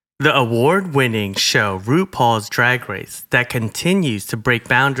The award-winning show RuPaul's Drag Race that continues to break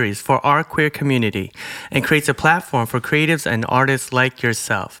boundaries for our queer community and creates a platform for creatives and artists like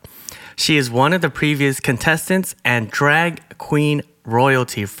yourself. She is one of the previous contestants and drag queen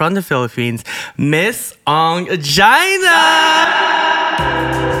royalty from the Philippines, Miss Ongina!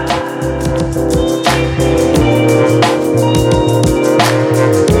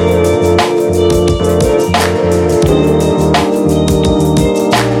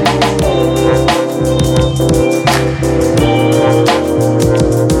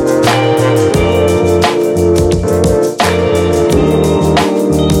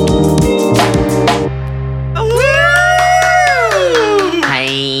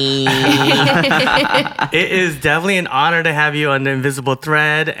 It is definitely an honor to have you on the Invisible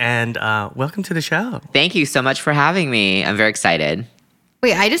Thread, and welcome to the show. Thank you so much for having me. I'm very excited.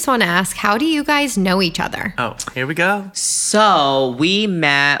 Wait, I just want to ask, how do you guys know each other? Oh, here we go. So we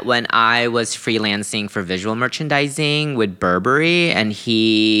met when I was freelancing for visual merchandising with Burberry, and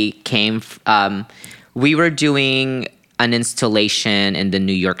he came. We were doing an installation in the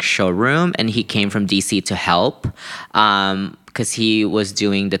New York showroom, and he came from DC to help. Because he was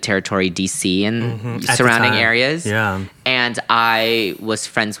doing the territory DC and surrounding areas. Yeah. And I was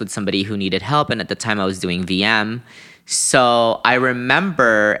friends with somebody who needed help. And at the time I was doing VM. So I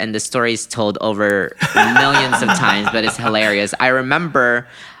remember, and the story is told over millions of times, but it's hilarious. I remember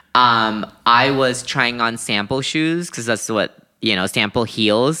I was trying on sample shoes because that's what, sample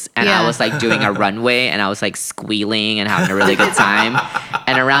heels. And I was like doing a runway and I was like squealing and having a really good time.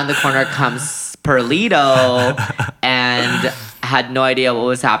 And around the corner comes Perlito and had no idea what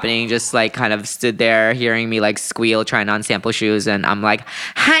was happening, just like kind of stood there hearing me like squeal trying on sample shoes, and I'm like,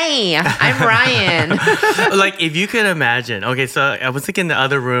 "Hi, I'm Ryan." Like, if you could imagine, okay, so I was like in the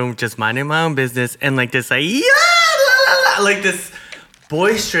other room just minding my own business, and like this like, yeah, la, la, la, like this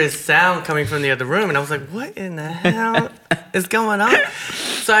boisterous sound coming from the other room, and I was like, what in the hell is going on?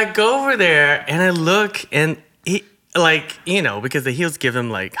 So I go over there and I look, and he, like, because the heels give him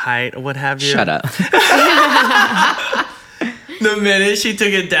like height or what have you. Shut up. The minute she took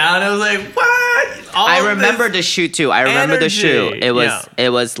it down, I was like, what? I remember the shoe too. I remember the shoe. It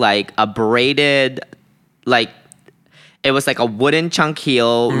was like a braided, like, it was like a wooden chunk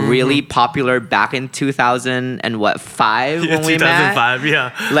heel, really popular back in 2005 when we met. 2005,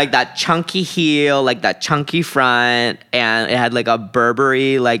 yeah. Like that chunky heel, like that chunky front, and it had like a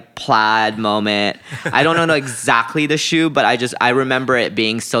Burberry like plaid moment. I don't know exactly the shoe, but I remember it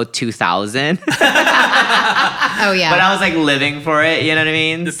being so 2000. Oh yeah. But I was like living for it, you know what I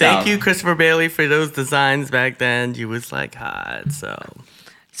mean? Thank you, Christopher Bailey, for those designs back then. You was like hot, so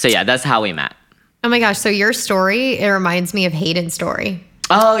yeah, that's how we met. Oh my gosh, so your story, it reminds me of Hayden's story.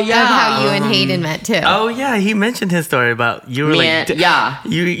 Oh yeah. Of how you and Hayden met too. Oh yeah, he mentioned his story about you were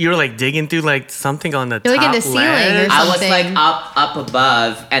you were like digging through like something on the top like in the ceiling or something. I was like up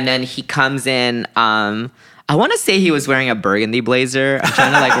above, and then he comes in. I want to say he was wearing a burgundy blazer. I'm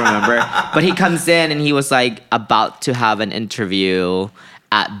trying to like remember, but he comes in and he was like about to have an interview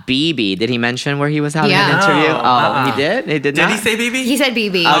at BB. Did he mention where he was having an interview? He did? He did not? Did he say BB? He said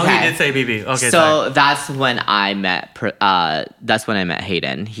BB. Oh, he did say BB. Okay, so that's when I met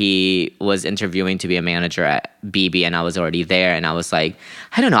Hayden. He was interviewing to be a manager at BB, and I was already there, and I was like,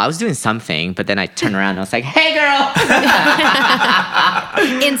 I don't know, I was doing something, but then I turned around and I was like, hey girl!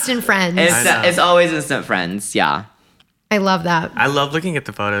 Instant friends. It's always instant friends, yeah. I love that. I love looking at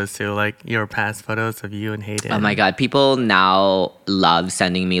the photos too, like your past photos of you and Hayden. Oh my God. People now love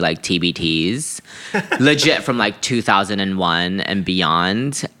sending me like TBTs, legit from like 2001 and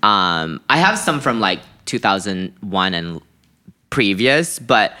beyond. I have some from like 2001 and previous,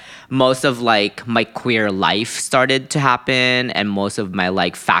 but most of like my queer life started to happen, and most of my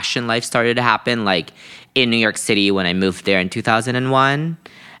like fashion life started to happen like in New York City when I moved there in 2001.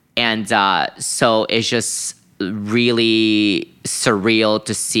 And so it's just really surreal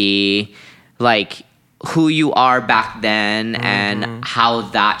to see like who you are back then and how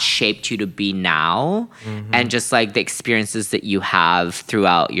that shaped you to be now, and just like the experiences that you have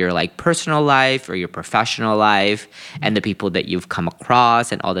throughout your like personal life or your professional life, and the people that you've come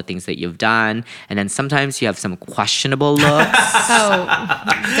across and all the things that you've done. And then sometimes you have some questionable looks. Oh,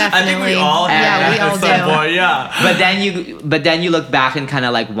 definitely. I think we all have we all do. Point, yeah. But then you look back and kind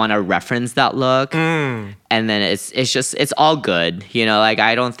of like want to reference that look, and then it's all good, like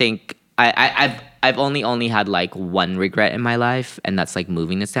I don't think I've only had like one regret in my life, and that's like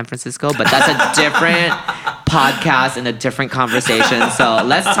moving to San Francisco. But that's a different podcast and a different conversation. So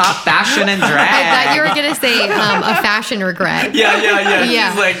let's talk fashion and drag. I thought you were going to say a fashion regret. Yeah.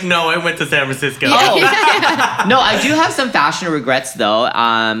 She's like, no, I went to San Francisco. Oh. No, I do have some fashion regrets though.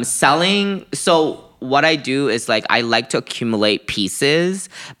 Selling. So what I do is like I like to accumulate pieces,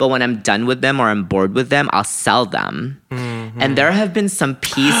 but when I'm done with them or I'm bored with them, I'll sell them. Mm-hmm. And there have been some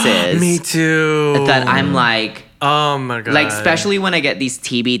pieces. Me too. That I'm like, oh my God. Like, especially when I get these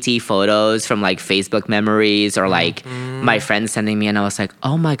TBT photos from like Facebook memories or like my friends sending me, and I was like,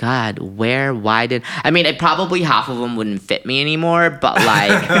 oh my God, why did, I mean, probably half of them wouldn't fit me anymore, but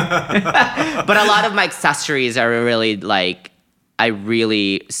like, but a lot of my accessories are really like,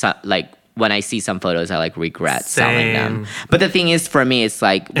 when I see some photos, I like regret selling them. But the thing is, for me, it's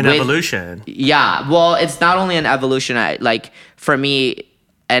like an evolution. Yeah, well, it's not only an evolution. For me,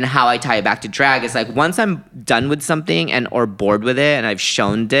 and how I tie it back to drag is like once I'm done with something or bored with it and I've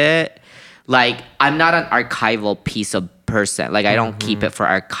shown it, like I'm not an archival piece of person. Like I don't keep it for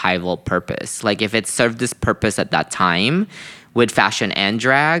archival purpose. Like if it served this purpose at that time with fashion and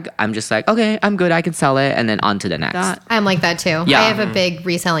drag, I'm just like, okay, I'm good, I can sell it, and then on to the next. I'm like that too. Yeah. I have a big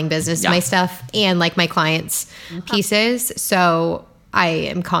reselling business, my stuff and like my clients' pieces. So I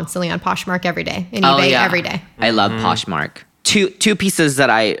am constantly on Poshmark every day and eBay every day. I love Poshmark. Two pieces that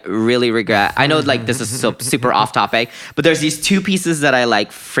I really regret. I know like this is super off topic, but there's these two pieces that I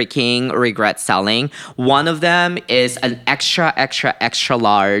like freaking regret selling. One of them is an extra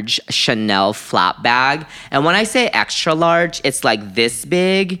large Chanel flap bag. And when I say extra large, it's like this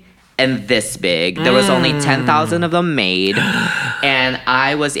big and this big. There was only 10,000 of them made. And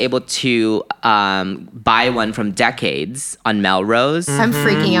I was able to buy one from Decades on Melrose. I'm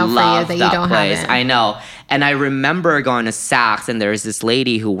freaking out Love for you that you don't place. have it. I know. And I remember going to Saks, and there's this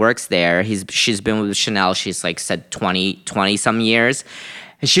lady who works there. She's been with Chanel. She's like said 20 some years.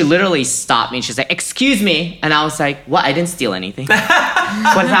 And she literally stopped me. And she's like, excuse me. And I was like, what? I didn't steal anything. What's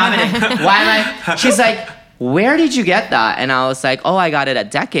happening? Why am I? She's like, where did you get that? And I was like, oh, I got it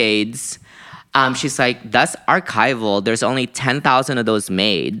at Decades. She's like, that's archival. There's only 10,000 of those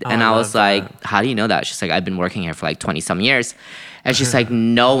made. And I was like, how do you know that? She's like, I've been working here for like 20 some years. And she's like,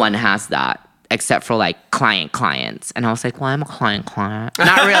 no one has that except for like clients. And I was like, well, I'm a client.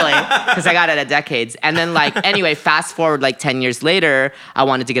 Not really, because I got it at Decades. And then like, anyway, fast forward like 10 years later, I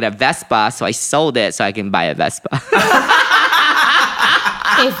wanted to get a Vespa. So I sold it so I can buy a Vespa.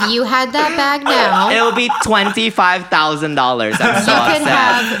 If you had that bag now, it'll be $25,000. I'm so upset. You can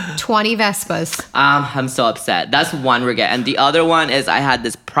have 20 Vespas. I'm so upset. That's one regret. And the other one is I had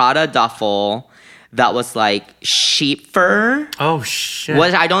this Prada duffel that was like sheep fur. Oh, shit.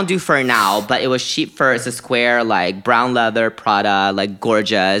 Which I don't do fur now, but it was sheep fur. It's a square, like brown leather Prada, like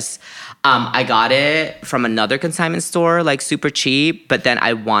gorgeous. I got it from another consignment store, like super cheap, but then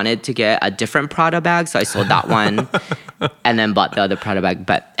I wanted to get a different Prada bag, so I sold that one and then bought the other Prada bag.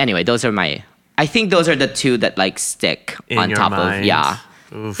 But anyway, I think those are the two that like stick in on your top mind. of, yeah.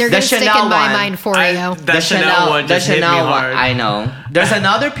 They're going to stick in my mind for you. The Chanel one just hit me hard. I know. There's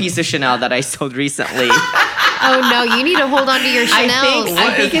another piece of Chanel that I sold recently. Oh no, you need to hold on to your Chanel.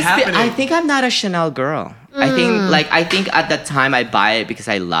 I think I'm not a Chanel girl. I think at the time I buy it because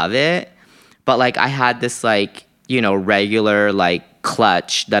I love it, but like I had this like, regular like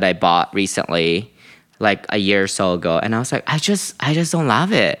clutch that I bought recently, like a year or so ago, and I was like, I just don't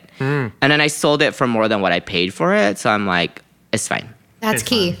love it. And then I sold it for more than what I paid for it, so I'm like, it's fine. That's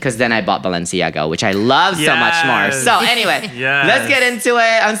key. Because then I bought Balenciaga, which I love so much more. So anyway, let's get into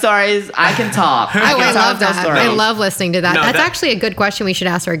it. I'm sorry, I can talk. I love that. I love listening to that. No, That's actually a good question we should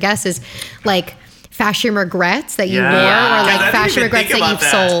ask our guests is like fashion regrets that you wore or like fashion regrets that you've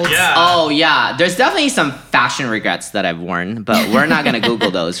sold. Yeah. Oh, yeah. There's definitely some fashion regrets that I've worn, but we're not going to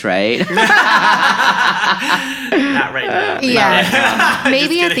Google those, right? Not right now. Yeah.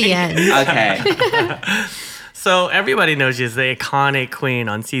 Maybe at the end. Okay. So everybody knows you as the iconic queen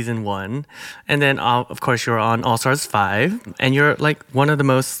on season 1. And then, of course, you're on All Stars 5. And you're like one of the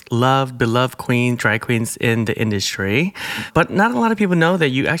most beloved drag queens in the industry. But not a lot of people know that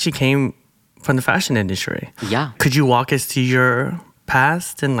you actually came from the fashion industry. Yeah. Could you walk us to your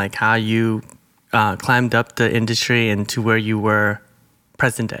past and like how you climbed up the industry and to where you were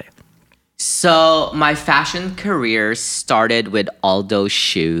present day? So my fashion career started with Aldo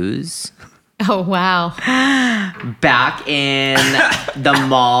shoes. Oh, wow. Back in the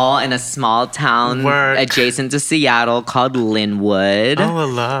mall in a small town adjacent to Seattle called Linwood. Oh, I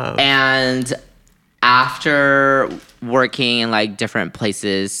love. And after working in like different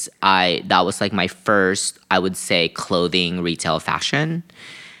places, that was like my first, I would say, clothing retail fashion.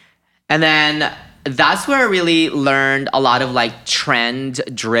 And then that's where I really learned a lot of like trend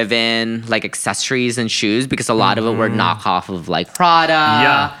driven like accessories and shoes, because a lot of it were knockoff of like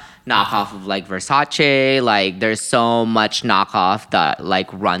Prada, knockoff of like Versace. Like there's so much knockoff that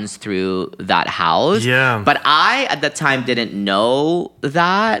like runs through that house. Yeah. But I at the time didn't know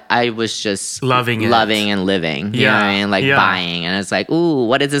that. I was just loving and living. You know what I mean? Like buying. And it's like, ooh,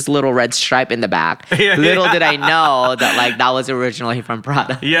 what is this little red stripe in the back? Little did I know that like that was originally from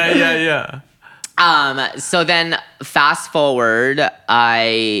Prada. Yeah. So then fast forward,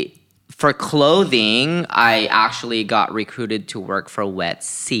 for clothing, I actually got recruited to work for Wet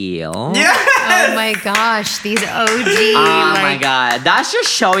Seal. Yeah. Oh my gosh, these OG. Oh my God. That's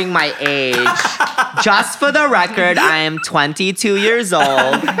just showing my age. Just for the record, I am 22 years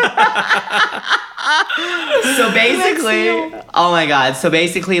old. So basically, oh my God. So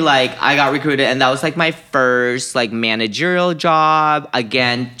basically, like, I got recruited, and that was like my first like managerial job.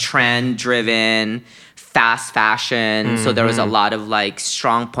 Again, trend driven, fast fashion. So there was a lot of like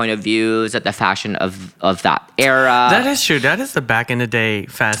strong point of views at the fashion of that era. That is true. That is the back in the day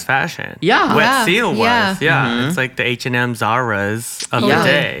fast fashion. Yeah. Wet Seal was. Yeah. Yeah. It's like the H&M Zara's of the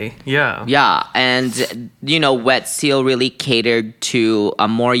day. Yeah. Yeah. And, you know, Wet Seal really catered to a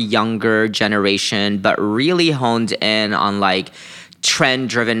more younger generation, but really honed in on like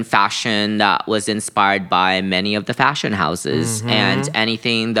trend-driven fashion that was inspired by many of the fashion houses and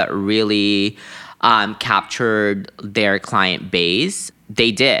anything that really captured their client base.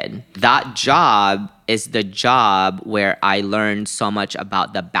 They did. That job is the job where I learned so much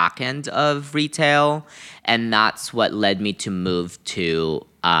about the back end of retail, and that's what led me to move to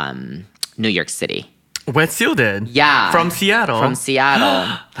New York City. Wet Seal did? Yeah. From Seattle? From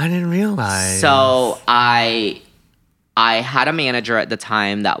Seattle. I didn't realize. So I had a manager at the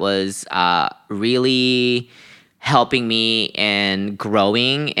time that was really helping me in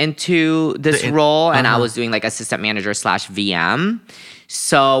growing into this role, and I was doing like assistant manager / VM.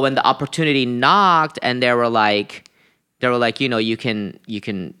 So when the opportunity knocked, and they were like, you know, you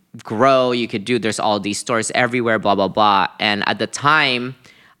can grow, you could do. There's all these stores everywhere, blah blah blah. And at the time,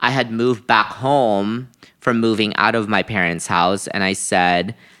 I had moved back home from moving out of my parents' house, and I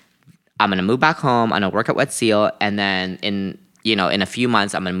said, I'm gonna move back home. I'm gonna work at Wet Seal, and then in a few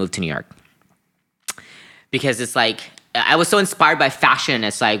months, I'm gonna move to New York. Because it's like, I was so inspired by fashion.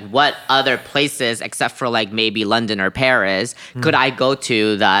 It's like, what other places, except for like maybe London or Paris, could I go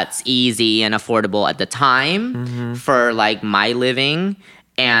to that's easy and affordable at the time for like my living?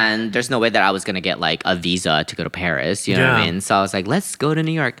 And there's no way that I was going to get like a visa to go to Paris. You know what I mean? So I was like, let's go to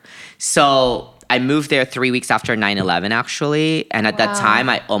New York. So I moved there 3 weeks after 9/11, actually. And at that time,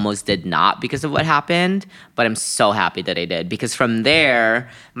 I almost did not because of what happened. But I'm so happy that I did. Because from there,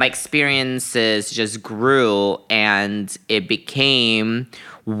 my experiences just grew. And it became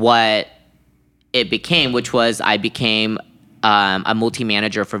what it became, which was I became a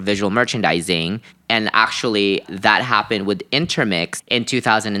multi-manager for visual merchandising. And actually, that happened with Intermix in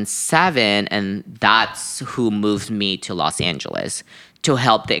 2007. And that's who moved me to Los Angeles to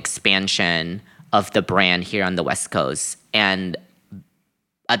help the expansion of the brand here on the West Coast. And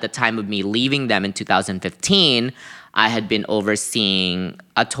at the time of me leaving them in 2015, I had been overseeing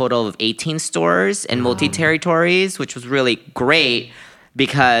a total of 18 stores in multi-territories, which was really great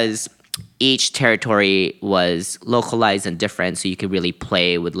because each territory was localized and different, so you could really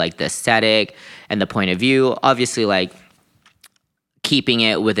play with like the aesthetic and the point of view. Obviously, like keeping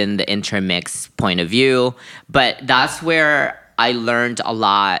it within the Intermix point of view. But that's where I learned a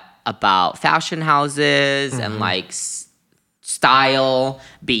lot about fashion houses and like style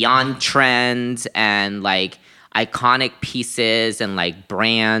beyond trends and like iconic pieces and like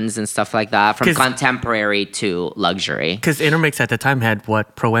brands and stuff like that, from contemporary to luxury. Because Intermix at the time had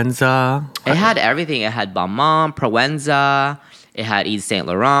what? Proenza? It had everything. It had Balmain, Proenza. It had Yves Saint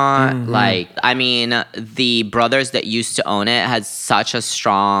Laurent. Like, I mean, the brothers that used to own it had such a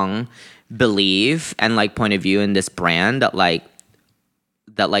strong belief and like point of view in this brand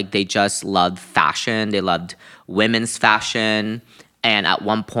that they just loved fashion. They loved women's fashion. And at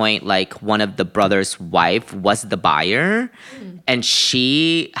one point, like one of the brothers' wife was the buyer. And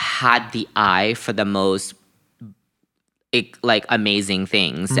she had the eye for the most like amazing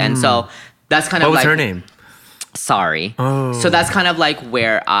things. And so that's kind of what like... was her name? Sorry. Oh. So that's kind of like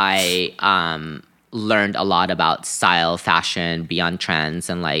where I learned a lot about style, fashion, beyond trends,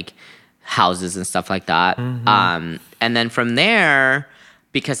 and like houses and stuff like that. And then from there,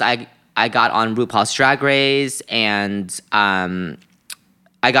 because I got on RuPaul's Drag Race, and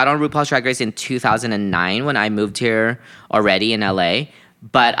I got on RuPaul's Drag Race in 2009 when I moved here already in LA.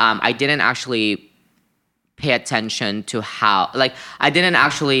 But I didn't actually pay attention to how, like, I didn't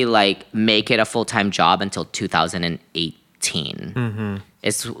actually like make it a full-time job until 2018.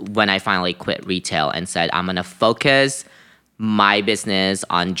 It's when I finally quit retail and said, I'm going to focus my business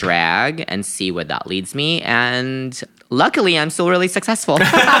on drag and see where that leads me. And luckily, I'm still really successful.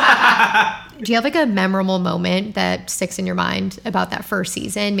 Do you have like a memorable moment that sticks in your mind about that first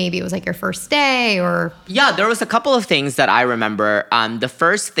season? Maybe it was like your first day or... Yeah, there was a couple of things that I remember. The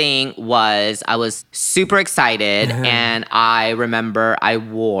first thing was I was super excited and I remember I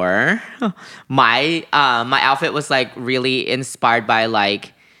wore my outfit was like really inspired by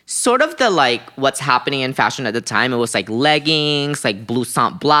like sort of the like what's happening in fashion at the time. It was like leggings, like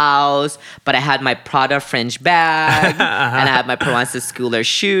blouson blouse, but I had my Prada fringe bag and I had my Provence Schooler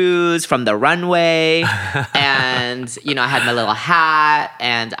shoes from the runway. And, you know, I had my little hat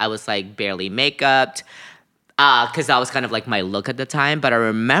and I was like barely makeuped because that was kind of like my look at the time. But I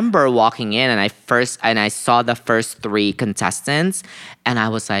remember walking in and I saw the first 3 contestants and I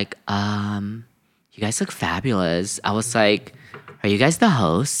was like, you guys look fabulous. I was like, are you guys the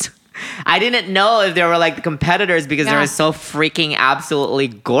host? I didn't know if they were like the competitors because they were so freaking absolutely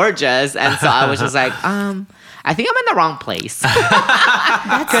gorgeous. And so I was just like, I think I'm in the wrong place.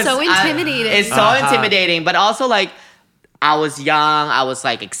 That's so intimidating. It's so intimidating. But also like, I was young. I was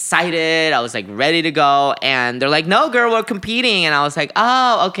like excited. I was like ready to go. And they're like, no, girl, we're competing. And I was like,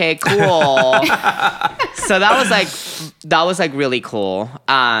 oh, okay, cool. So that was like really cool.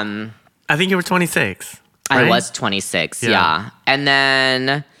 I think you were 26. I right? was 26, yeah. And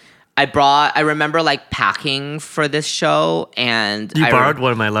then I remember like packing for this show and you borrowed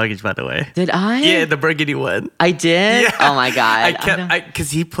one of my luggage, by the way. Did I? Yeah, the burgundy one. I did? Yeah. Oh my God.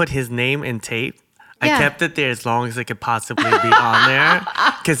 Because he put his name in tape. I kept it there as long as it could possibly be on there.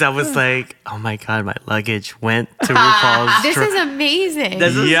 Because I was like, oh my God, my luggage went to RuPaul's. This is amazing. I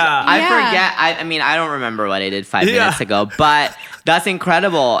forget. I mean, I don't remember what I did 5 minutes ago, but that's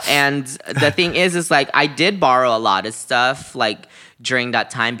incredible. And the thing is like, I did borrow a lot of stuff like during that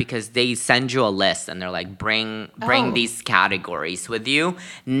time because they send you a list and they're like, bring these categories with you.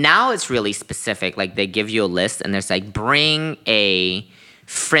 Now it's really specific. Like they give you a list and there's like, bring a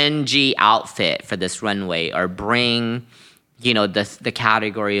fringy outfit for this runway or bring, you know, the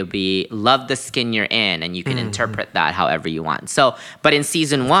category will be love the skin you're in and you can interpret that however you want. So, but in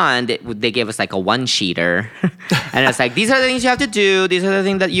season 1, they gave us like a 1-sheeter and it's like, these are the things you have to do. These are the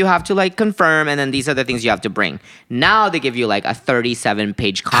things that you have to like confirm. And then these are the things you have to bring. Now they give you like a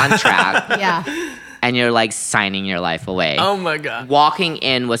 37-page contract. And you're like signing your life away. Oh my God. Walking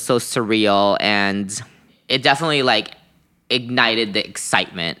in was so surreal and it definitely like ignited the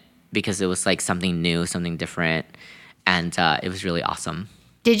excitement because it was like something new, something different. And it was really awesome.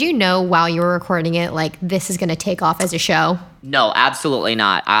 Did you know while you were recording it, like this is going to take off as a show? No, absolutely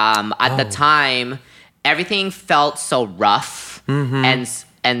not. At the time, everything felt so rough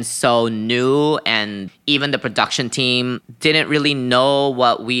and so new. And even the production team didn't really know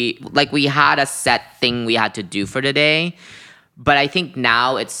what we had a set thing we had to do for the day. But I think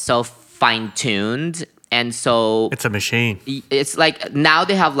now it's so fine-tuned. And so it's a machine. It's like now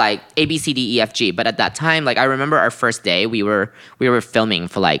they have like A, B, C, D, E, F, G. But at that time, like I remember our first day, we were filming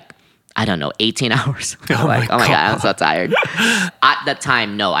for like, I don't know, 18 hours. Oh my God, I'm so tired. At that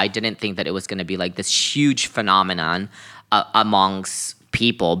time, no, I didn't think that it was going to be like this huge phenomenon amongst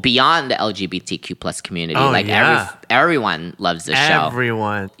people beyond the LGBTQ plus community. Everyone loves this show.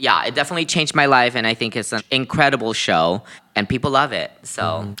 Everyone. Yeah, it definitely changed my life. And I think it's an incredible show and people love it.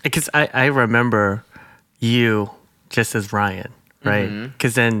 So because I remember you just as Ryan, right?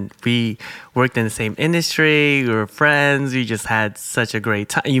 Because then we worked in the same industry, we were friends, we just had such a great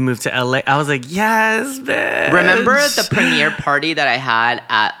time. You moved to LA. I was like, yes, bitch. Remember the premiere party that I had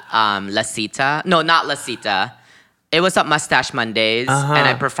at La Cita? No, not La Cita. It was at Mustache Mondays, and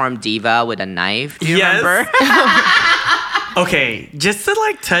I performed Diva with a knife. Do you remember? Okay, just to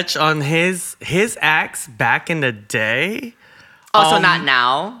like touch on his acts back in the day. Also, not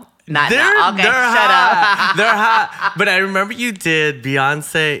now. Not now. Okay, shut up. They're hot. But I remember you did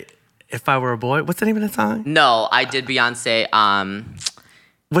Beyonce, If I Were a Boy. What's the name of the song? No, I did Beyonce.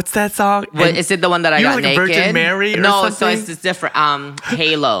 What's that song? Is it the one that I got like naked? A Virgin Mary or something? So it's different.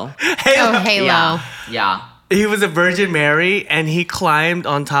 Halo. Halo. Yeah. He was a Virgin Mary and he climbed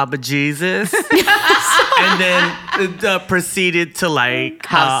on top of Jesus and then proceeded to like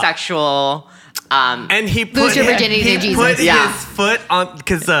have sexual. And he put lose your virginity to Jesus. His foot on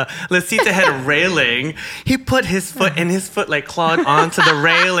because Lasita had a railing. He put his foot and his foot like clawed onto the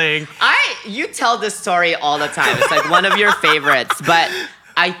railing. You tell this story all the time. It's like one of your favorites, but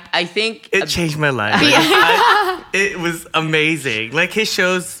I think it changed my life. It was amazing. Like his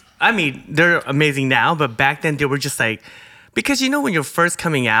shows. I mean, they're amazing now, but back then they were just like, because when you're first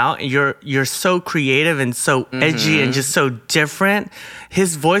coming out and you're so creative and so edgy and just so different.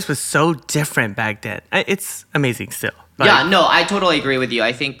 His voice was so different back then. It's amazing still. Like, yeah, no, I totally agree with you.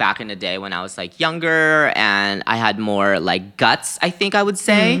 I think back in the day when I was like younger and I had more like guts, I think I would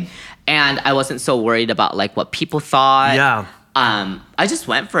say, and I wasn't so worried about like what people thought. Yeah. I just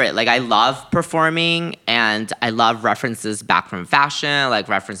went for it. Like, I love performing and I love references back from fashion, like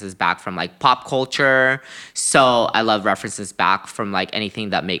references back from like pop culture. So I love references back from like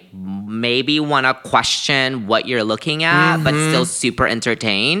anything that maybe want to question what you're looking at, but still super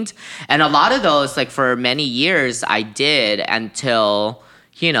entertained. And a lot of those, like for many years I did until,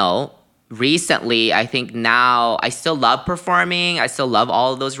 recently. I think now I still love performing. I still love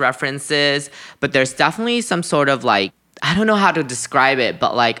all of those references, but there's definitely some sort of like, I don't know how to describe it,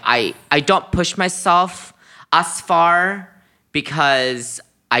 but like I don't push myself as far because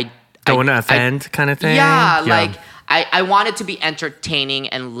I don't want to offend kind of thing. Yeah, like I want it to be entertaining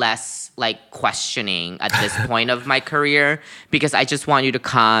and less like questioning at this point of my career, because I just want you to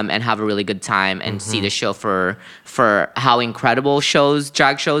come and have a really good time and see the show for how incredible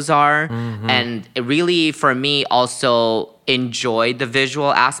drag shows are. And it really, for me, also enjoy the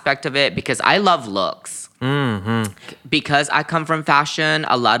visual aspect of it because I love looks. Because I come from fashion,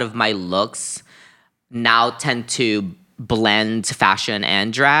 a lot of my looks now tend to blend fashion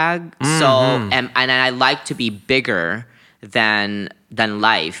and drag. So and I like to be bigger than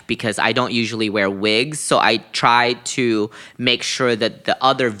life because I don't usually wear wigs. So I try to make sure that the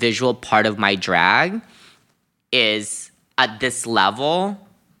other visual part of my drag is at this level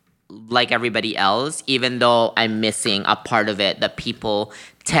like everybody else, even though I'm missing a part of it that people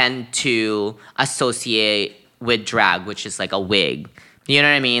tend to associate with drag, which is like a wig. You know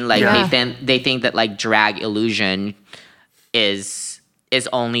what I mean? Like they think that like drag illusion is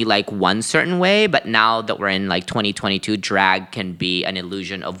only like one certain way, but now that we're in like 2022, drag can be an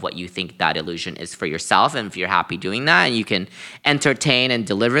illusion of what you think that illusion is for yourself. And if you're happy doing that and you can entertain and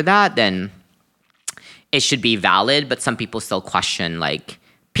deliver that, then it should be valid. But some people still question, like,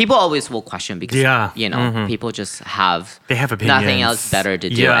 people always will question because, people just they have opinions. Nothing else better to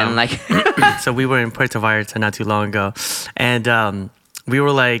do. And like, so we were in Puerto Vallarta not too long ago, and we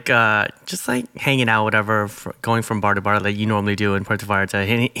were like, just like hanging out, whatever, going from bar to bar like you normally do in Puerto Vallarta.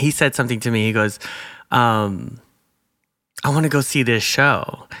 And he said something to me. He goes, I want to go see this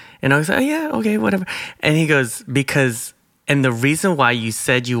show. And I was like, oh, yeah, okay, whatever. And he goes, and the reason why you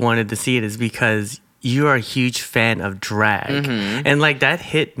said you wanted to see it is because you are a huge fan of drag. And like that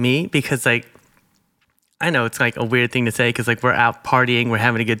hit me because like, I know it's like a weird thing to say because like we're out partying, we're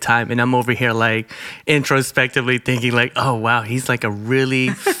having a good time, and I'm over here like introspectively thinking like, oh wow, he's like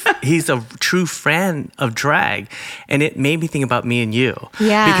he's a true fan of drag. And it made me think about me and you.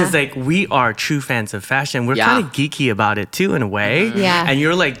 Yeah. Because like we are true fans of fashion. We're kind of geeky about it too in a way. Yeah. And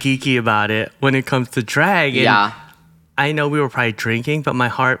you're like geeky about it when it comes to drag. And I know we were probably drinking, but my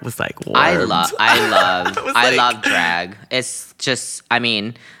heart was like warmed. I love drag. It's just,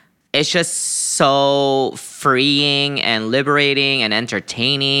 it's just so freeing and liberating and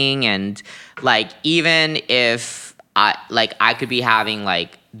entertaining. And like, even if I could be having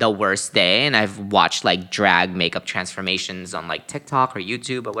like the worst day and I've watched like drag makeup transformations on like TikTok or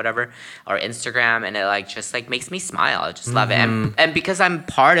YouTube or whatever, or Instagram, and it like just like makes me smile. I just love it. And because I'm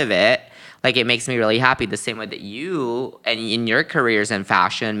part of it, like it makes me really happy the same way that you and in your careers in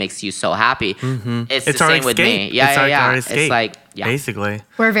fashion makes you so happy. It's the same with me. Yeah. It's like, basically.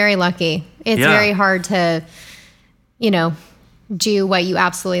 We're very lucky. It's very hard to, do what you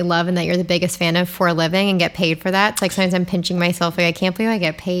absolutely love and that you're the biggest fan of for a living and get paid for that. It's like sometimes I'm pinching myself. Like, I can't believe I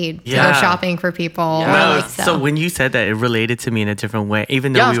get paid to go shopping for people. Yeah. So when you said that, it related to me in a different way.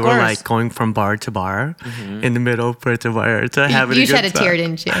 Even though we were like going from bar to bar in the middle of Puerto Vallarta having a good time. You shed a tear,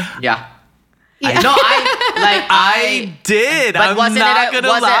 didn't you? Yeah. No, I did. But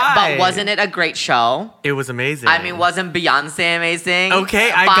wasn't it a great show? It was amazing. Wasn't Beyonce amazing? Okay,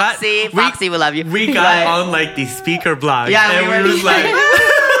 Foxy, we love you. We got on like the speaker block. Yeah, and we was like.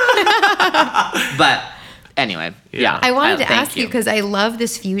 But anyway, I wanted to ask you because I love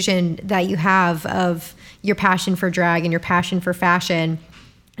this fusion that you have of your passion for drag and your passion for fashion.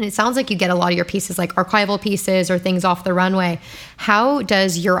 And it sounds like you get a lot of your pieces like archival pieces or things off the runway. How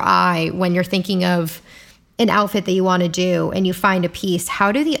does your eye, when you're thinking of an outfit that you want to do and you find a piece,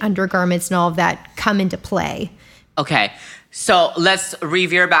 how do the undergarments and all of that come into play Okay. So let's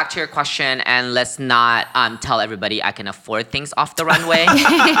revere back to your question and let's not tell everybody I can afford things off the runway.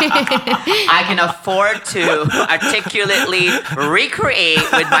 I can afford to articulately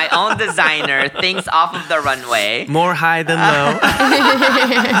recreate with my own designer things off of the runway. More high than low.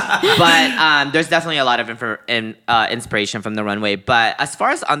 But there's definitely a lot of inspiration from the runway. But as far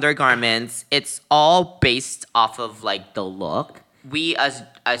as undergarments, it's all based off of like the look. We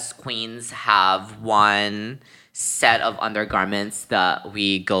as queens have one set of undergarments that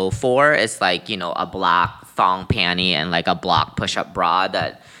we go for. It's like, you know, a black thong panty and like a block push-up bra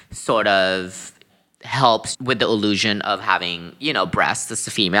that sort of helps with the illusion of having, you know, breasts as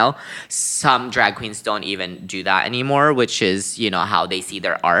a female. Some drag queens don't even do that anymore, which is, you know, how they see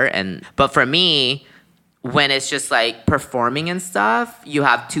their art. But for me, when it's just like performing and stuff, you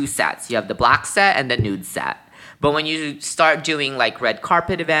have two sets. You have the black set and the nude set. But when you start doing like red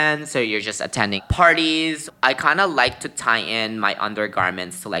carpet events or you're just attending parties, I kind of like to tie in my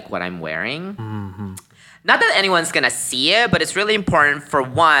undergarments to like what I'm wearing. Mm-hmm. Not that anyone's gonna see it, but it's really important for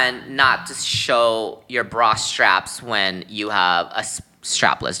one, not to show your bra straps when you have a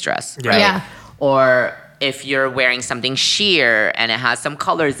strapless dress, right? Yeah. Or if you're wearing something sheer and it has some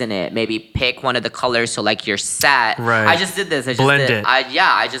colors in it, maybe pick one of the colors so like your set. Right. I just did this.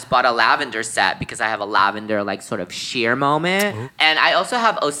 I just bought a lavender set because I have a lavender like sort of sheer moment. Ooh. And I also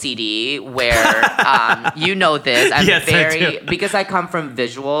have OCD where you know this. I'm yes, I do. Because I come from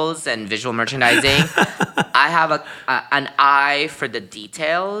visuals and visual merchandising. I have an eye for the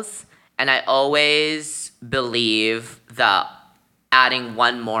details, and I always believe that adding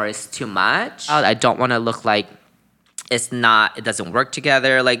one more is too much. I don't want to look like it doesn't work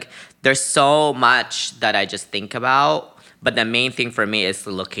together. Like there's so much that I just think about, but the main thing for me is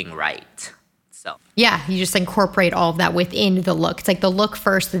looking right. So yeah, you just incorporate all of that within the look. It's like the look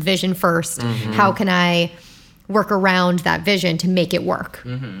first, the vision first. Mm-hmm. How can I work around that vision to make it work?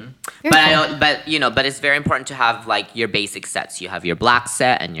 Mm-hmm. But it's very important to have like your basic sets. You have your black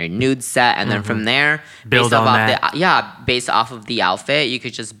set and your nude set, and then from there, based off of the outfit, you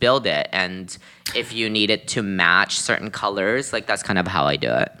could just build it. And if you need it to match certain colors, like that's kind of how I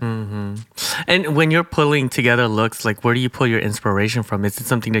do it. Mm-hmm. And when you're pulling together looks, like where do you pull your inspiration from? Is it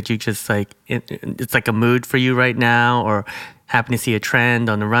something that you just like? It's like a mood for you right now, or happen to see a trend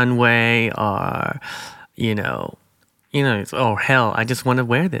on the runway, or oh hell, I just want to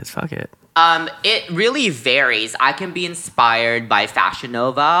wear this. Fuck it. It really varies. I can be inspired by Fashion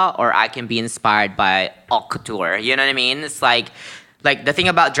Nova, or I can be inspired by haute couture. You know what I mean? It's like the thing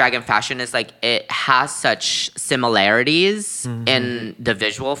about drag and fashion is like it has such similarities in the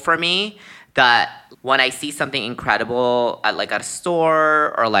visual for me that when I see something incredible at a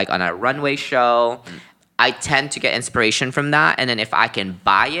store or like on a runway show, I tend to get inspiration from that, and then if I can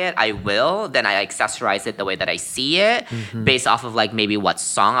buy it, I will. Then I accessorize it the way that I see it, based off of like maybe what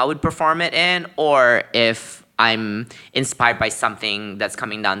song I would perform it in, or if I'm inspired by something that's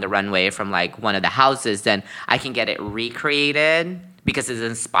coming down the runway from like one of the houses, then I can get it recreated because it's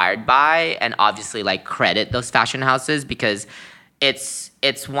inspired by, and obviously like credit those fashion houses because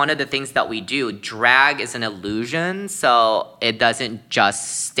it's one of the things that we do. Drag is an illusion, so it doesn't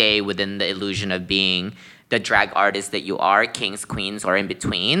just stay within the illusion of being the drag artist that you are, kings, queens, or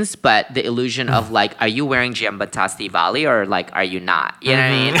in-betweens, but the illusion of like, are you wearing Giambattista Valli or like, are you not? You know what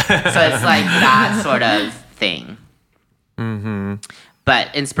I mean? So it's like that sort of thing. Mm-hmm.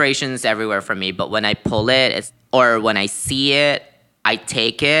 But inspiration's everywhere for me, but when I pull it, or when I see it, I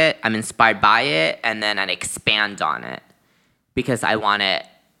take it, I'm inspired by it, and then I expand on it because I want it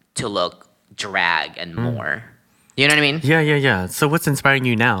to look drag and more. You know what I mean? Yeah. So what's inspiring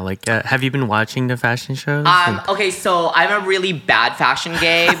you now? Like, have you been watching the fashion shows? Okay, so I'm a really bad fashion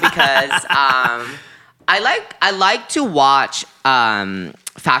gay because I like to watch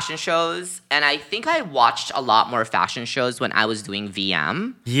fashion shows, and I think I watched a lot more fashion shows when I was doing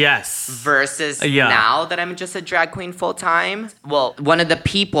VM. Yes. Versus now that I'm just a drag queen full time. Well, one of the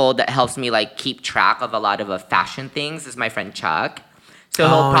people that helps me like keep track of a lot of fashion things is my friend Chuck. So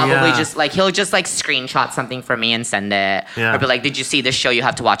he'll probably he'll just screenshot something for me and send it. Yeah. Or be like, did you see this show? You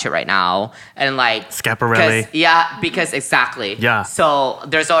have to watch it right now. And like Schiaparelli. Because exactly. Yeah. So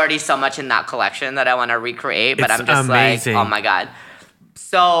there's already so much in that collection that I want to recreate, but I'm just amazing. Like, oh my God.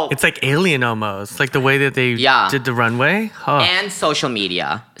 So it's like Alien almost, like the way that they did the runway. Huh. And social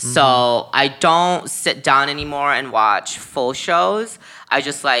media. Mm-hmm. So I don't sit down anymore and watch full shows. I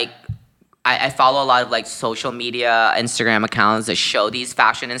just like I follow a lot of like social media, Instagram accounts that show these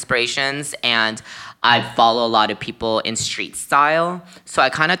fashion inspirations, and I follow a lot of people in street style. So I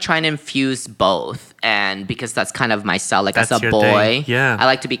kind of try and infuse both, and because that's kind of my style. Like That's as a your boy, thing. Yeah. I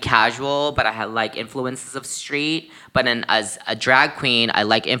like to be casual, but I have like influences of street. But then as a drag queen, I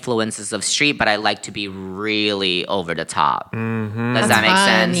like influences of street, but I like to be really over the top. Does that make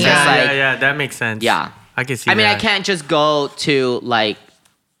fun, sense? yeah. So it's like, Yeah, that makes sense. yeah. I can see I mean, that. I can't just go to like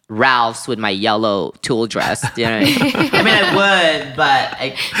Ralph's with my yellow tulle dress. You know what I mean? I mean, I would, but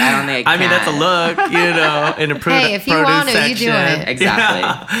I don't think I I mean, that's a can. look, in a Hey, if you produce want to, section. you do it. Exactly.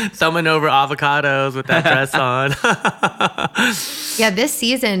 Yeah. Someone over avocados with that dress on. Yeah, this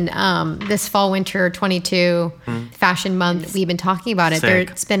season, this fall winter 22 fashion month, we've been talking about it. Sick.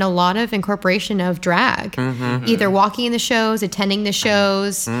 There's been a lot of incorporation of drag, either walking in the shows, attending the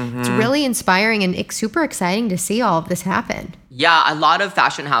shows. It's really inspiring and it's super exciting to see all of this happen. Yeah, a lot of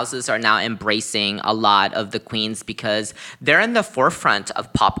fashion houses are now embracing a lot of the queens because they're in the forefront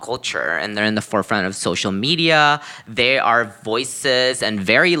of pop culture and they're in the forefront of social media. They are voices and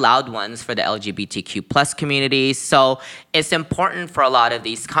very loud ones for the LGBTQ plus community. So it's important for a lot of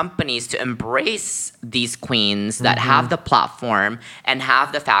these companies to embrace these queens that have the platform and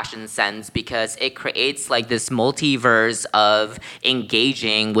have the fashion sense because it creates like this multiverse of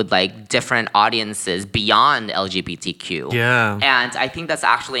engaging with like different audiences beyond LGBTQ. Yeah. And I think that's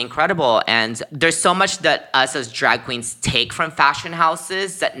actually incredible. And there's so much that us as drag queens take from fashion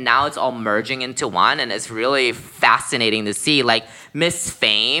houses that now it's all merging into one. And it's really fascinating to see. Like Miss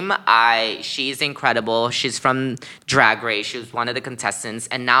Fame, she's incredible. She's from Drag Race. She was one of the contestants.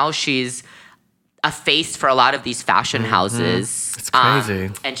 And now she's a face for a lot of these fashion houses. It's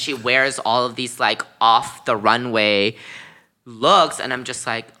crazy. And she wears all of these like off the runway looks. And I'm just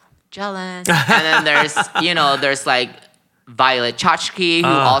like, jealous. And then there's like Violet Chachki, who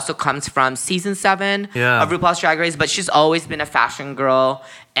also comes from season 7 of RuPaul's Drag Race, but she's always been a fashion girl,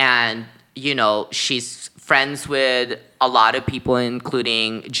 and she's friends with a lot of people,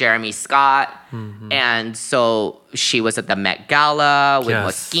 including Jeremy Scott, and so she was at the Met Gala with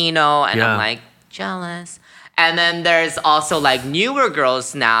Moschino, and I'm like jealous. And then there's also like newer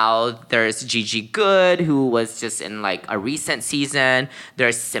girls now. There's Gigi Good, who was just in like a recent season.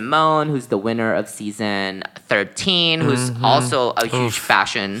 There's Simone, who's the winner of season 13, who's also a huge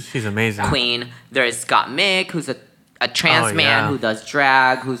fashion She's amazing. queen. There's Scott Mick, who's a trans man who does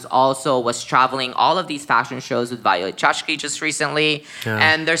drag, who's also was traveling all of these fashion shows with Violet Chachki just recently. Yeah.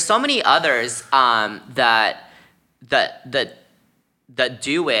 And there's so many others that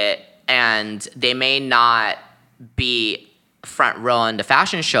do it, and they may not be front row in the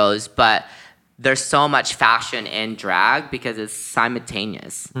fashion shows, but there's so much fashion in drag because it's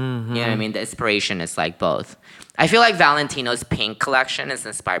simultaneous. You know what I mean? The inspiration is like both. I feel like Valentino's pink collection is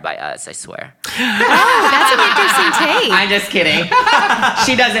inspired by us, I swear. Oh, that's an interesting take. I'm just kidding.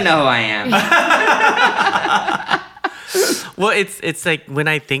 She doesn't know who I am. Well, it's like when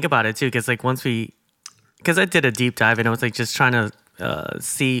I think about it too, because like because I did a deep dive and I was like just trying to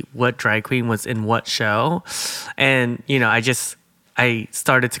see what drag queen was in what show, and I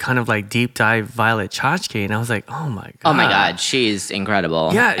started to kind of like deep dive Violet Chachki, and I was like, oh my god, she's incredible.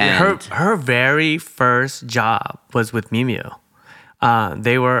 Yeah, and her very first job was with Miu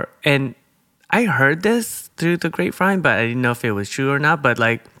Miu. And I heard this through the grapevine, but I didn't know if it was true or not. But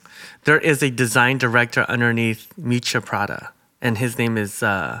like, there is a design director underneath Miuccia Prada, and his name is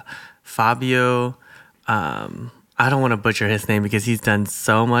Fabio. I don't want to butcher his name because he's done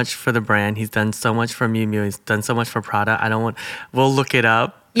so much for the brand. He's done so much for Miu Miu. He's done so much for Prada. We'll look it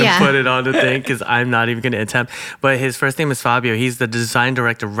up and put it on the thing because I'm not even going to attempt. But his first name is Fabio. He's the design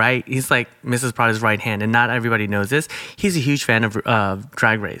director, right? He's like Mrs. Prada's right hand, and not everybody knows this. He's a huge fan of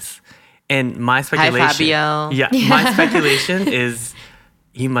Drag Race. And my speculation... Hi, Fabio. Yeah, my speculation is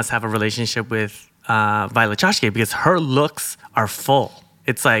he must have a relationship with Violet Chachki because her looks are full.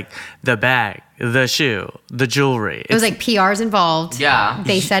 It's like the bag, the shoe, the jewelry. It was like PR's involved. Yeah.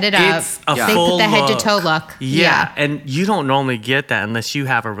 They set it up. It's a They full put the head to look. toe look. Yeah. And you don't normally get that unless you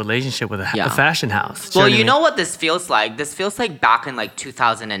have a relationship with a fashion house. Well, Do you know what what this feels like? This feels like back in like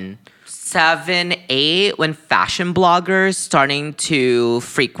 2007, 8, when fashion bloggers starting to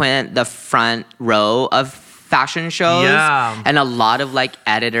frequent the front row of fashion shows. Yeah. And a lot of like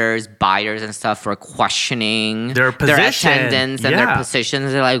editors, buyers and stuff were questioning Their position. attendance and their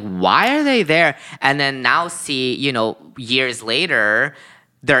positions. They're like, why are they there? And then now see, years later,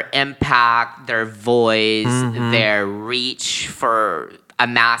 their impact, their voice, their reach for a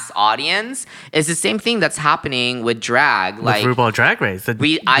mass audience is the same thing that's happening with drag. With RuPaul Drag Race.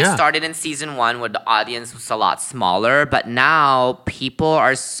 I started in season 1 where the audience was a lot smaller, but now people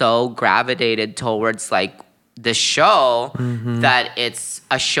are so gravitated towards like the show that it's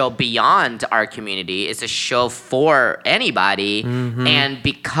a show beyond our community. It's a show for anybody. And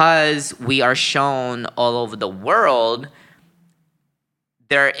because we are shown all over the world,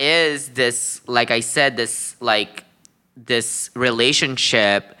 there is this, like I said, this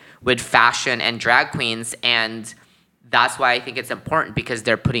relationship with fashion and drag queens. And that's why I think it's important, because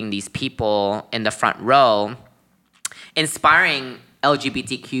they're putting these people in the front row, inspiring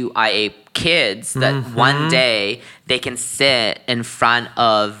LGBTQIA kids that one day they can sit in front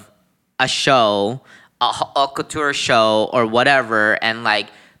of a show, a couture show or whatever, and like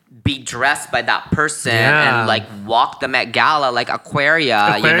be dressed by that person and like walk the Met Gala, like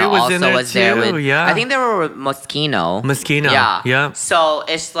Aquaria, was there with, I think they were with Moschino. Yeah. So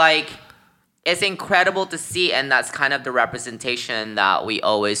it's like, it's incredible to see, and that's kind of the representation that we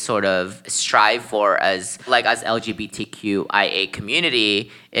always sort of strive for as LGBTQIA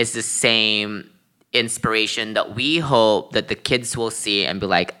community, is the same inspiration that we hope that the kids will see and be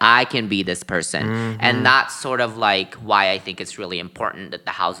like, I can be this person. And that's sort of like why I think it's really important that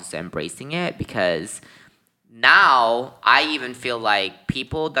the house is embracing it, because now I even feel like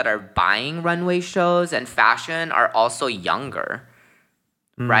people that are buying runway shows and fashion are also younger.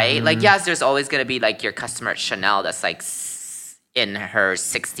 Right? Like, yes, there's always going to be like your customer at Chanel that's like in her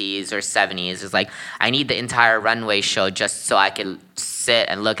 60s or 70s is like, I need the entire runway show just so I can sit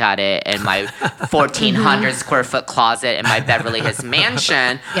and look at it in my 1,400 square foot closet in my Beverly Hills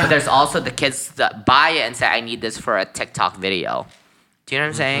mansion. But there's also the kids that buy it and say, I need this for a TikTok video. Do you know what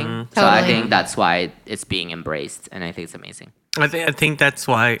I'm saying? Totally. So I think that's why it's being embraced, and I think it's amazing. I think that's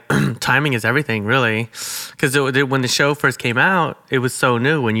why timing is everything, really. Because when the show first came out, it was so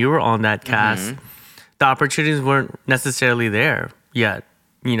new. When you were on that cast, the opportunities weren't necessarily there yet,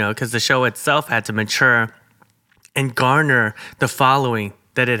 because the show itself had to mature and garner the following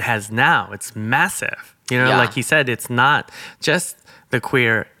that it has now. It's massive. Like you said, it's not just the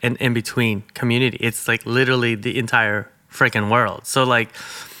queer and in-between community. It's like literally the entire freaking world. So like,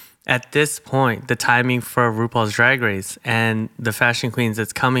 at this point, the timing for RuPaul's Drag Race and the fashion queens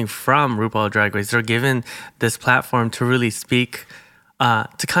that's coming from RuPaul Drag Race, they're given this platform to really speak,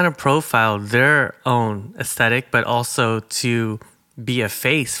 to kind of profile their own aesthetic, but also to be a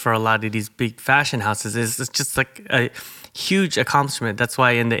face for a lot of these big fashion houses. It's just like a huge accomplishment. That's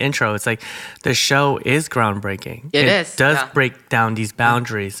why in the intro, it's like the show is groundbreaking. It does break down these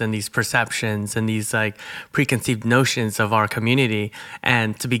boundaries and these perceptions and these like preconceived notions of our community,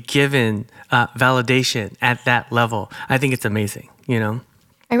 and to be given validation at that level, I think it's amazing. I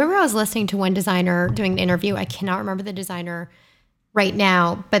remember I was listening to one designer doing an interview. I cannot remember the designer right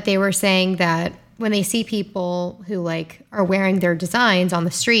now, but they were saying that when they see people who like are wearing their designs on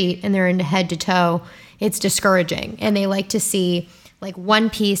the street and they're in head to toe, it's discouraging. And they like to see like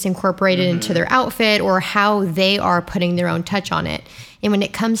one piece incorporated into their outfit or how they are putting their own touch on it. And when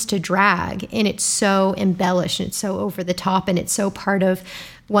it comes to drag, and it's so embellished and it's so over the top and it's so part of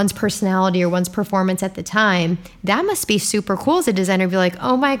one's personality or one's performance at the time, that must be super cool as a designer to be like,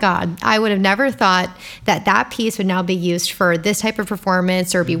 oh my God, I would have never thought that that piece would now be used for this type of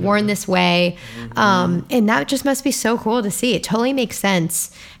performance or be worn this way. And that just must be so cool to see. It totally makes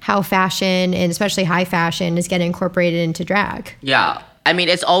sense how fashion, and especially high fashion, is getting incorporated into drag. Yeah. I mean,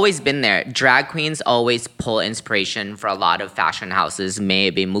 it's always been there. Drag queens always pull inspiration for a lot of fashion houses. May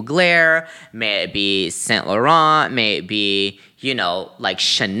it be Mugler, may it be Saint Laurent, may it be, like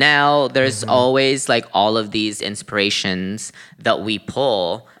Chanel. There's always like all of these inspirations that we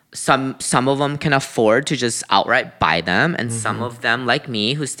pull. Some of them can afford to just outright buy them, and some of them, like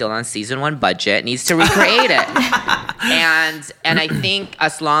me, who's still on season 1 budget, needs to recreate it. And I think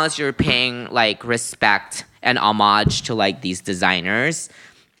as long as you're paying like respect and homage to like these designers,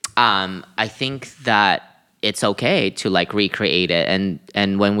 I think that it's okay to like recreate it,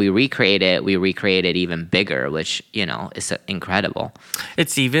 and when we recreate it even bigger, which is incredible.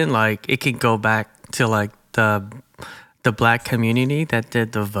 It's even like it can go back to like the black community that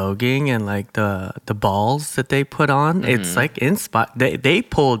did the voguing and like the balls that they put on. It's like they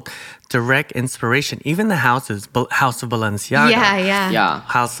pulled direct inspiration. Even the House of Balenciaga,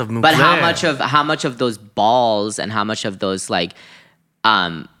 House of Mugler. But how much of those balls and how much of those like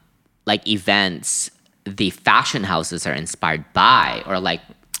events the fashion houses are inspired by, or like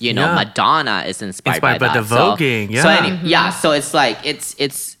Madonna is inspired by that. The voguing. So it's like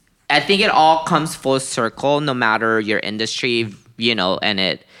it's I think it all comes full circle, no matter your industry,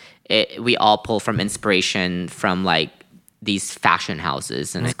 and we all pull from inspiration from like these fashion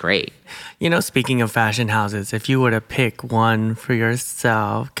houses, and it's great. Speaking of fashion houses, if you were to pick one for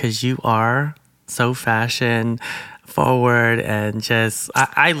yourself, because you are so fashion forward and just,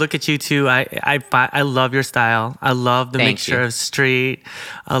 I look at you too. I love your style. I love the mixture of street.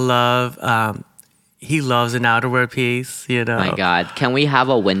 I love. He loves an outerwear piece, My God. Can we have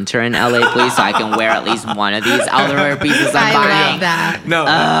a winter in LA, please, so I can wear at least one of these outerwear pieces I'm buying? I love that. No,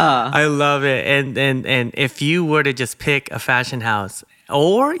 I love it. And if you were to just pick a fashion house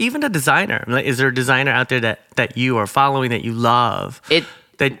or even a designer, like, is there a designer out there that you are following that you love?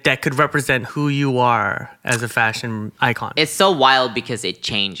 That could represent who you are as a fashion icon. It's so wild because it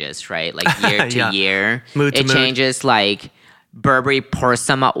changes, right? Like year to year. Mood to mood. It changes like... Burberry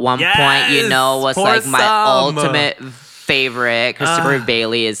Porsum at one point, was like my ultimate favorite. Christopher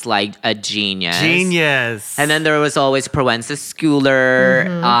Bailey is like a genius. And then there was always Provenza Schouler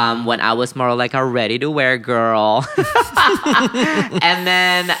when I was more like a ready-to-wear girl. And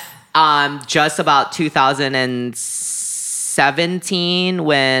then just about 2017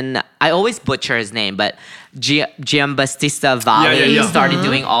 when I always butcher his name, but Giambattista Valli started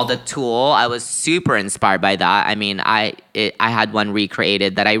doing all the tulle. I was super inspired by that. I mean, I had one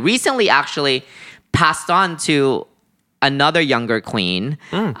recreated that I recently actually passed on to another younger queen.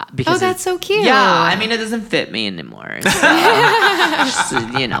 Because that's so cute. Yeah, I mean, it doesn't fit me anymore. So,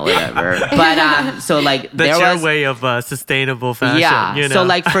 whatever. But so like that's your way of sustainable fashion. Yeah. So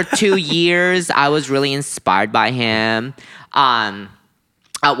like for 2 years, I was really inspired by him.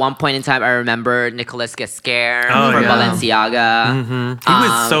 At one point in time, I remember Nicolas Gasquet from Balenciaga. He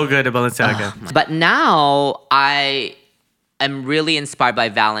was so good at Balenciaga. But now I am really inspired by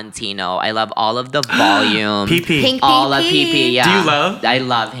Valentino. I love all of the volume. PP. All of PP, yeah. Do you love? I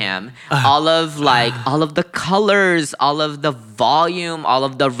love him. All of the colors, all of the volume, all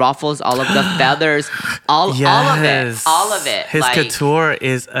of the ruffles, all of the feathers, all of it. His couture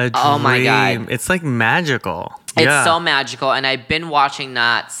is a dream. Oh my God. It's like magical. It's so magical, and I've been watching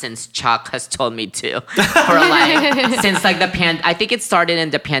that since Chuck has told me to. For since I think it started in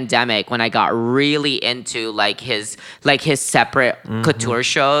the pandemic when I got really into his separate couture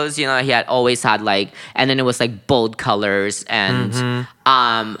shows. He had always had and then it was bold colors and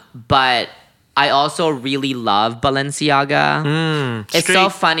but I also really love Balenciaga. It's so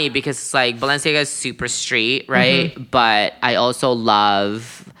funny because Balenciaga is super street, right? But I also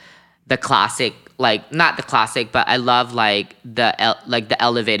love the classic. Not the classic, but I love the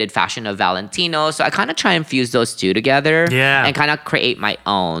elevated fashion of Valentino. So I kind of try and fuse those two together, and kind of create my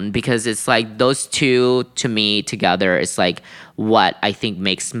own because it's those two to me together is what I think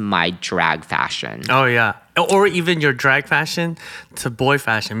makes my drag fashion. Oh yeah, or even your drag fashion to boy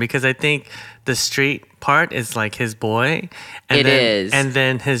fashion because I think the street part is his boy, and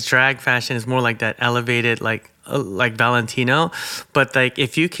then his drag fashion is more like that elevated like Valentino, but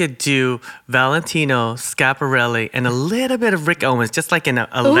if you could do Valentino, Schiaparelli, and a little bit of Rick Owens, just in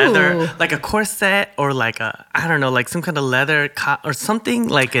a leather, like a corset or I don't know, some kind of leather or something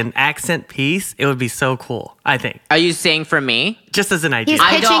an accent piece, it would be so cool. I think. Are you saying for me? Just as an idea. He's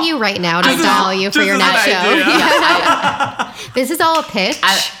pitching you right now to style you for your next show. This is all a pitch.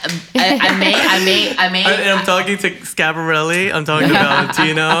 I may. I'm talking to Schiaparelli. I'm talking to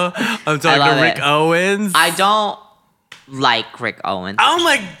Valentino. I'm talking to Rick Owens. I don't like Rick Owens. Oh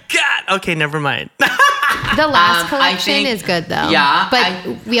my God. Okay, never mind. The last collection is good though. Yeah.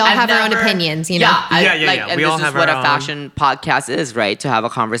 But we all have our own opinions, Yeah. And we this all is have what our a fashion podcast is, right? To have a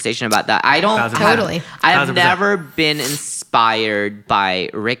conversation about that. I don't... Totally. I have never been inspired by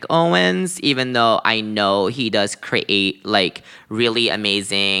Rick Owens, even though I know he does create really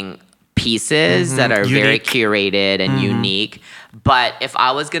amazing pieces that are very curated and unique. But if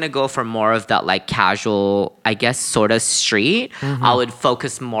I was going to go for more of that casual, I guess, sort of street, I would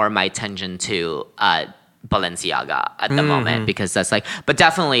focus more my attention to Balenciaga at the moment because that's but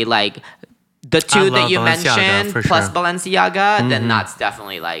definitely the two that you mentioned plus Balenciaga, then that's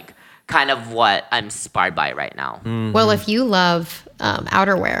definitely kind of what I'm inspired by right now. Well, if you love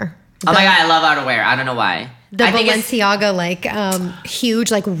outerwear. Oh my God, I love outerwear. I don't know why. The Balenciaga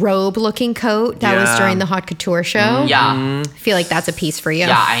huge robe looking coat that was during the Haute Couture show. Yeah. I feel like that's a piece for you.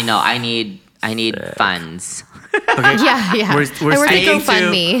 Yeah, I know. I need funds. Okay. Yeah. We're sticking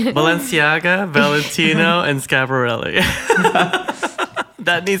to Balenciaga, Valentino, and Schiaparelli.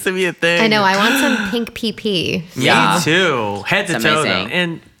 That needs to be a thing. I know. I want some pink PP. Me too. Head to toe, though. Amazing.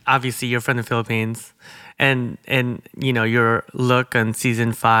 And obviously, you're from the Philippines. And your look on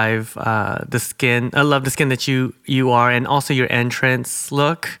season 5, the skin. I love the skin that you are, and also your entrance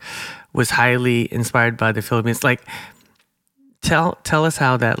look was highly inspired by the Philippines. tell us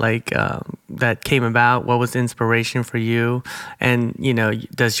how that that came about. What was the inspiration for you? And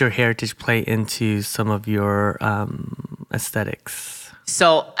does your heritage play into some of your aesthetics?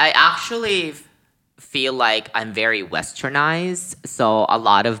 So I actually feel like I'm very westernized. So a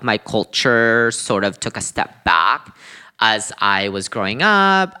lot of my culture sort of took a step back as I was growing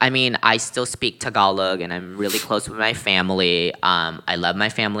up. I mean, I still speak Tagalog and I'm really close with my family. I love my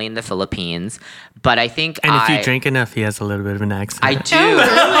family in the Philippines. But I think if you drink enough, he has a little bit of an accent. I do.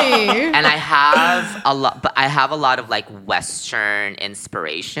 Oh, really? And I have a lot of like Western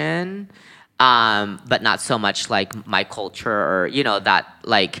inspiration. But not so much like my culture or,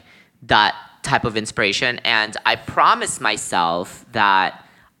 that type of inspiration. And I promised myself that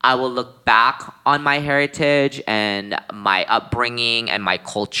I will look back on my heritage and my upbringing and my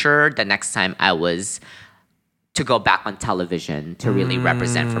culture the next time I was to go back on television to really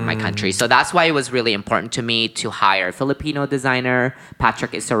represent for my country. So that's why it was really important to me to hire a Filipino designer,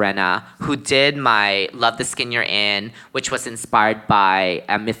 Patrick Isorena, who did my Love the Skin You're In, which was inspired by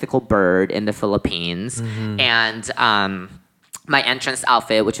a mythical bird in the Philippines. And my entrance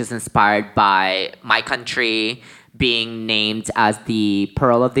outfit, which is inspired by my country being named as the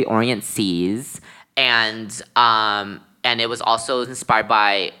Pearl of the Orient Seas. And it was also inspired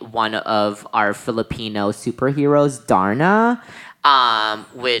by one of our Filipino superheroes, Darna,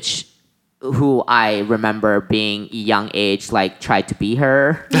 who I remember being young age, tried to be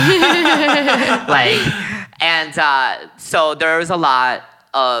her. So there was a lot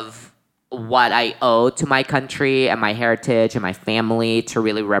of what I owe to my country and my heritage and my family to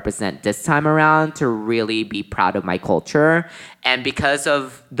really represent this time around, to really be proud of my culture. And because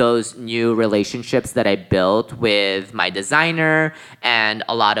of those new relationships that I built with my designer and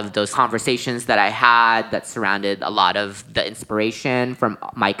a lot of those conversations that I had that surrounded a lot of the inspiration from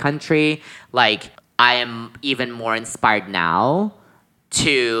my country, I am even more inspired now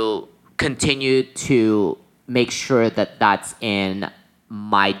to continue to make sure that that's in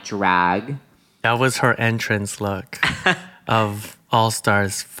my drag. That was her entrance look of All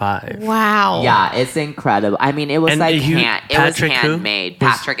Stars 5. Wow. Yeah, it's incredible. I mean, it was handmade.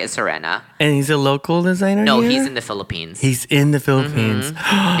 Patrick Isorena. And he's a local designer? No, here? he's in the Philippines. He's in the Philippines.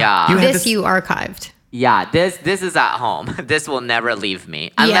 Yeah. You archived. Yeah, this is at home. This will never leave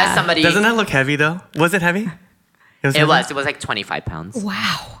me. Unless somebody... Doesn't that look heavy, though? Was it heavy? It was like 25 pounds.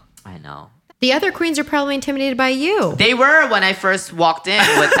 Wow. I know. The other queens are probably intimidated by you. They were when I first walked in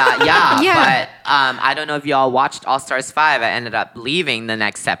with that, yeah. But I don't know if y'all watched All Stars 5. I ended up leaving the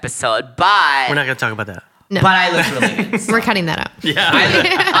next episode, but... We're not going to talk about that. No. But I looked really good. We're cutting that out. Yeah.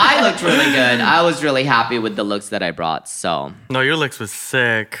 I looked really good. I was really happy with the looks that I brought, so... No, your looks was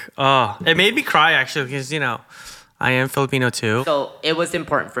sick. Oh, it made me cry, actually, because, I am Filipino, too. So it was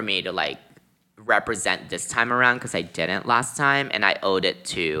important for me to, represent this time around because I didn't last time, and I owed it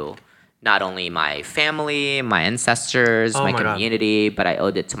to... not only my family, my ancestors, my community, but I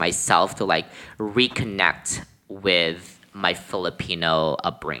owed it to myself to reconnect with my Filipino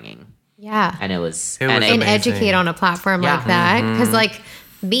upbringing. Yeah. And it was and educate on a platform like that. Because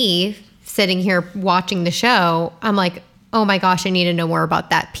me sitting here watching the show, I'm like, oh my gosh, I need to know more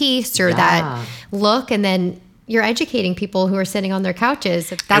about that piece or that look. And then you're educating people who are sitting on their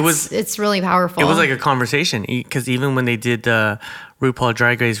couches. It's really powerful. It was like a conversation because even when they did the RuPaul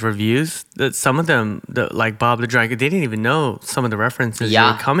Drag Race reviews, that some of them, like Bob the Drag, they didn't even know some of the references you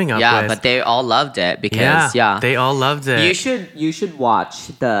were coming up with. Yeah, but they all loved it because they all loved it. You should watch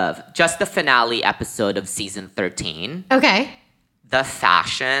the finale episode of season 13. Okay. The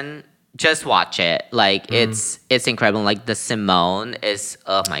fashion, just watch it. It's incredible. The Simone is,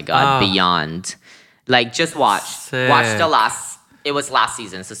 oh my God, beyond. Just watch. Sick. Watch it was last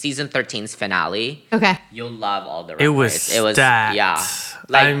season, so season 13's finale. Okay. You'll love all the references. It was stacked. Yeah.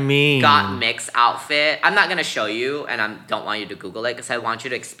 Got mix outfit. I'm not gonna show you, and I don't want you to Google it because I want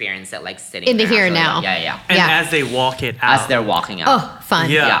you to experience it sitting in the there. here and now. Yeah. And as they walk it out. As they're walking out. Oh, fun.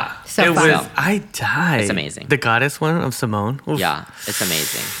 Yeah. So fun. I died. It's amazing. The goddess one of Simone. Oof. Yeah, it's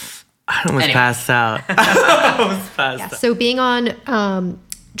amazing. I almost passed out. So being on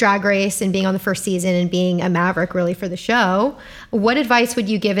Drag Race and being on the first season and being a maverick really for the show, what advice would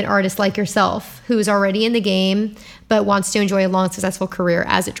you give an artist like yourself who is already in the game but wants to enjoy a long, successful career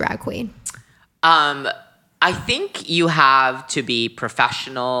as a drag queen? I think you have to be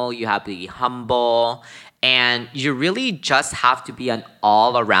professional, you have to be humble, and you really just have to be an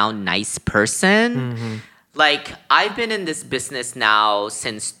all-around nice person. Like, I've been in this business now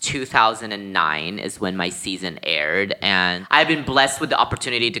since 2009 is when my season aired. And I've been blessed with the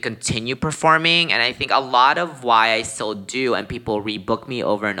opportunity to continue performing. And I think a lot of why I still do and people rebook me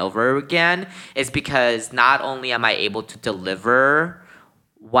over and over again is because not only am I able to deliver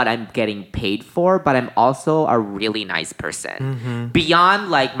what I'm getting paid for, but I'm also a really nice person. Beyond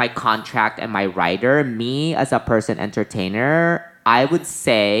like my contract and my writer, me as a person entertainer, I would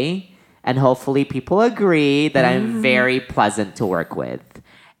say, and hopefully people agree, that I'm very pleasant to work with.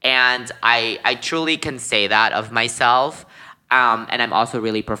 And I truly can say that of myself. And I'm also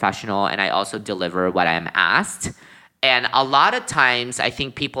really professional, and I also deliver what I'm asked. And a lot of times, I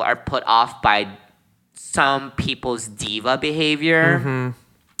think people are put off by some people's diva behavior,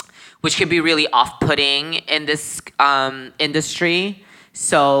 which can be really off-putting in this industry.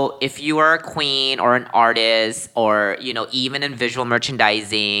 So if you are a queen or an artist or, you know, even in visual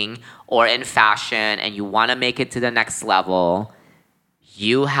merchandising or in fashion and you want to make it to the next level,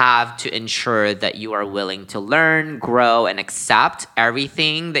 you have to ensure that you are willing to learn, grow, and accept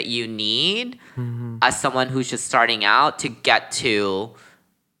everything that you need as someone who's just starting out to get to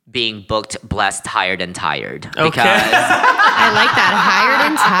being booked, blessed, hired, and tired. Okay. Because I like that. Hired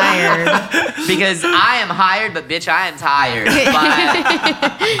and tired. because I am hired, but bitch, I am tired.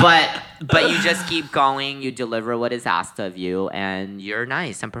 But you just keep going. You deliver what is asked of you, and you're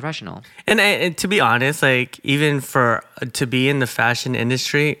nice and professional. And to be honest, like even to be in the fashion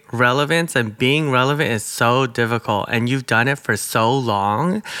industry, relevance and being relevant is so difficult. And you've done it for so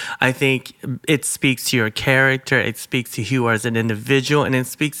long. I think it speaks to your character. It speaks to you as an individual, and it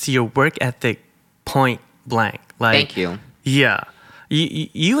speaks to your work ethic. Point blank. Like, Thank you. Yeah.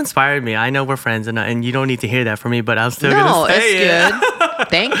 You inspired me. I know we're friends, and you don't need to hear that from me, but I'm still gonna say it. it's good.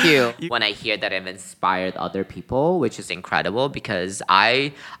 Thank you. When I hear that I've inspired other people, which is incredible because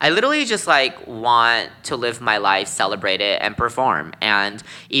I literally just like want to live my life, celebrate it, and perform. And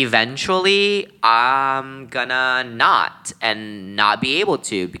eventually I'm gonna not be able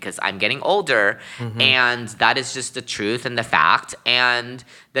to because I'm getting older. And that is just the truth and the fact. And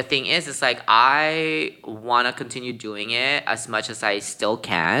the thing is, it's like I want to continue doing it as much as I still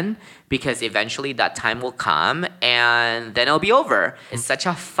can because eventually that time will come and then it'll be over. It's such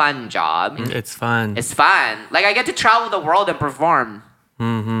a fun job. It's fun. It's fun. Like I get to travel the world and perform.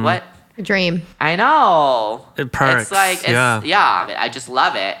 What? A dream. I know. It perks. It's like, yeah, I just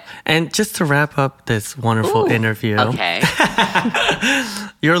love it. And just to wrap up this wonderful interview. Okay.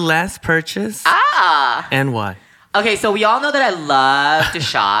 Your last purchase and why? Okay, so we all know that I love to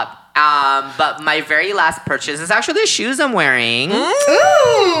shop. But my very last purchase is actually the shoes I'm wearing.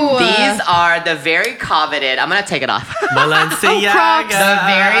 Ooh. These are the very coveted. I'm gonna take it off. Balenciaga. Crocs. The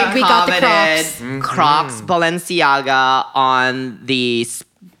very We got the coveted Crocs Balenciaga on the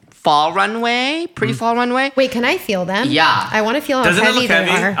fall runway, pre-fall runway. Wait, can I feel them? Yeah. I want to feel how Doesn't it heavy look they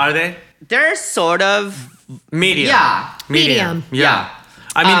heavy? are. Are they? They're sort of Medium. Yeah. Medium. Medium. Yeah.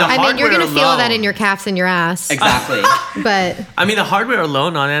 I mean, the I hardware mean, you're going to feel alone- that in your calves and your ass. exactly. But I mean, the hardware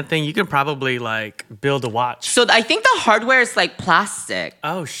alone on that thing, you could probably like build a watch. So I think the hardware is like plastic.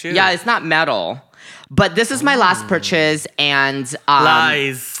 Oh shoot. Yeah, it's not metal. But this is my last purchase, and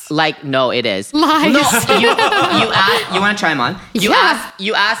Lies. Like, no, it is. Lies. No, you want to try them on? Yeah.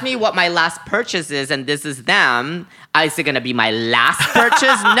 You asked me what my last purchase is, and this is them. Is it gonna be my last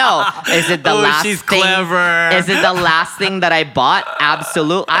purchase? No. Is it the last she's thing? clever. Is it the last thing that I bought?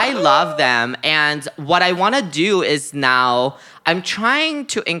 Absolutely. I love them, and what I want to do is now I'm trying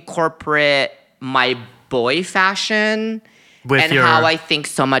to incorporate my boy fashion With and your- how I think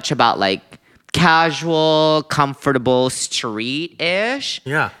so much about like casual, comfortable, street-ish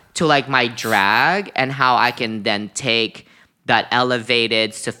Yeah. to like my drag and how I can then take that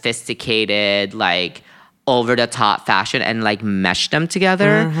elevated, sophisticated, like over-the-top fashion and like mesh them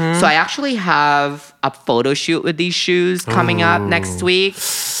together. So I actually have a photo shoot with these shoes coming up next week.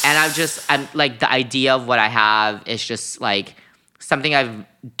 And I'm like, the idea of what I have is just like something I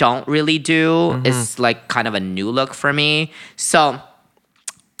don't really do. Is like kind of a new look for me. So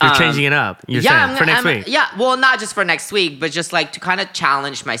You're changing it up. You're saying for next week. Yeah, well, not just for next week, but just like to kind of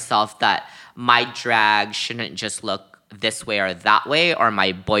challenge myself that my drag shouldn't just look this way or that way, or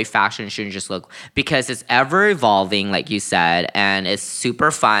my boy fashion shouldn't just look, because it's ever evolving, like you said, and it's super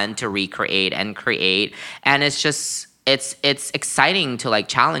fun to recreate and create, and it's just it's exciting to like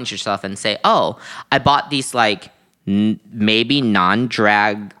challenge yourself and say, oh, I bought these like maybe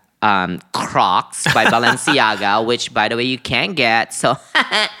non-drag Crocs by Balenciaga, which by the way you can't get, so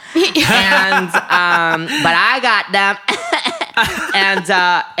and but I got them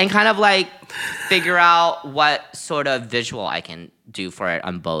and kind of like figure out what sort of visual I can do for it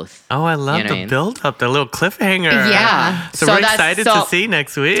on both. Oh, I love the build up, the little cliffhanger. Yeah. So we're excited to see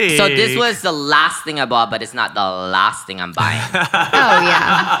next week. So this was the last thing I bought, but it's not the last thing I'm buying. Oh,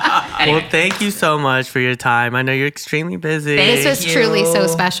 yeah. Anyway. Well, thank you so much for your time. I know you're extremely busy. This was truly so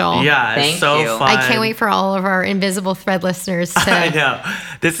special. Yeah, it's so fun. I can't wait for all of our Invisible Thread listeners to I know.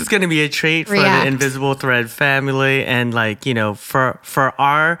 This is going to be a treat for the Invisible Thread family. And like, you know, for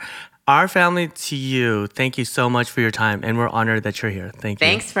our family, to you, thank you so much for your time. And we're honored that you're here. Thank you.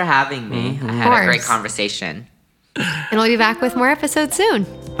 Thanks for having me. I had a great conversation. And we'll be back with more episodes soon.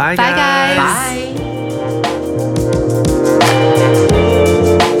 Bye, guys. Bye.